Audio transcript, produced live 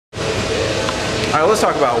All right, let's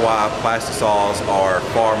talk about why plastisols are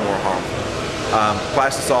far more harmful.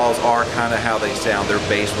 Plastisols are kind of how they sound. They're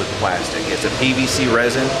based with plastic. It's a PVC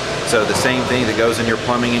resin, so the same thing that goes in your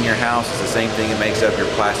plumbing in your house is the same thing that makes up your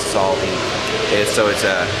Plastisol ink. So it's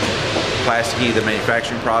a plasticky. The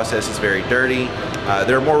manufacturing process is very dirty.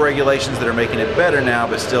 There are more regulations that are making it better now,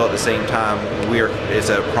 but still at the same time, it's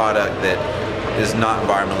a product that is not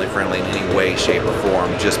environmentally friendly in any way, shape, or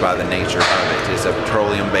form just by the nature of it. It's a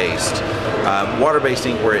petroleum-based. Water-based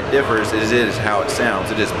ink, where it differs is how it sounds.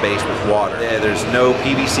 It is based with water. There's no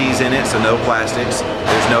PVCs in it, so no plastics.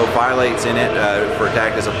 There's no phthalates in it for to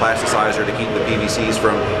act as a plasticizer to keep the PVCs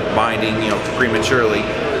from binding, prematurely.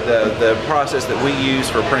 The process that we use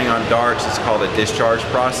for printing on darks is called a discharge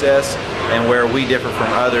process, and where we differ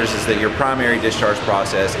from others is that your primary discharge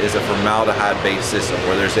process is a formaldehyde-based system,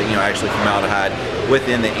 where there's actually formaldehyde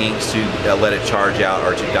within the inks to let it charge out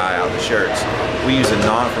or to dye out the shirts. We use a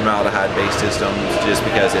non-formaldehyde-based system just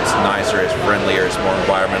because it's nicer, it's friendlier, it's more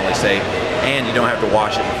environmentally safe, and you don't have to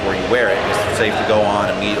wash it before you wear it. It's safe to go on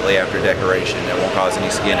immediately after decoration. It won't cause any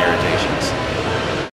skin irritations.